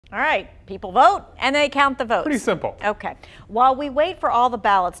All right, people vote and they count the votes. Pretty simple. Okay. While we wait for all the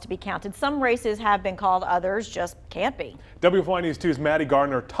ballots to be counted, some races have been called, others just can't be. WFY News 2's Maddie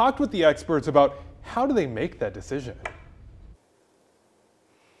Gardner talked with the experts about how do they make that decision.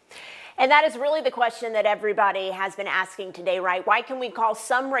 And that is really the question that everybody has been asking today, right? Why can we call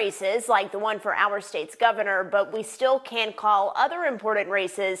some races, like the one for our state's governor, but we still can't call other important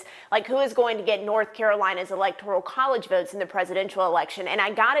races, like who is going to get North Carolina's electoral college votes in the presidential election? And I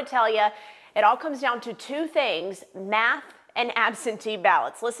got to tell you, it all comes down to two things: math and absentee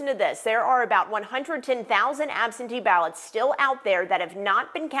ballots. Listen to this. There are about 110,000 absentee ballots still out there that have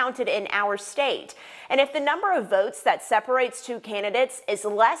not been counted in our state. And if the number of votes that separates two candidates is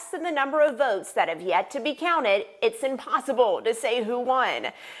less than the number of votes that have yet to be counted, it's impossible to say who won.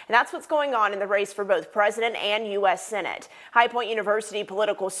 And that's what's going on in the race for both president and U.S. Senate. High Point University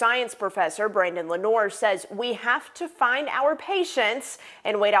political science professor Brandon Lenore says we have to find our patience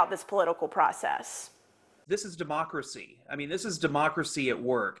and wait out this political process. This is democracy. I mean, this is democracy at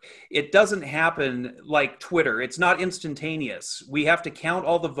work. It doesn't happen like Twitter. It's not instantaneous. We have to count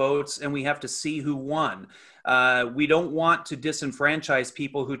all the votes and we have to see who won. We don't want to disenfranchise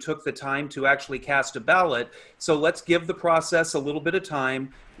people who took the time to actually cast a ballot. So let's give the process a little bit of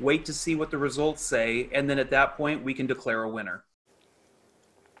time, wait to see what the results say, and then at that point we can declare a winner.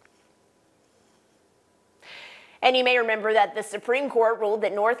 And you may remember that the Supreme Court ruled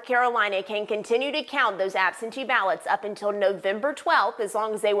that North Carolina can continue to count those absentee ballots up until November 12th, as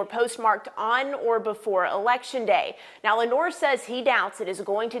long as they were postmarked on or before Election Day. Now, Lenore says he doubts it is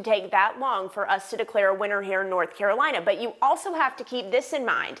going to take that long for us to declare a winner here in North Carolina. But you also have to keep this in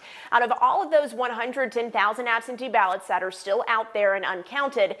mind. Out of all of those 110,000 absentee ballots that are still out there and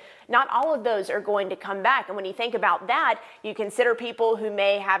uncounted, not all of those are going to come back. And when you think about that, you consider people who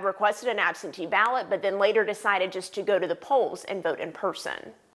may have requested an absentee ballot, but then later decided just to go to the polls and vote in person.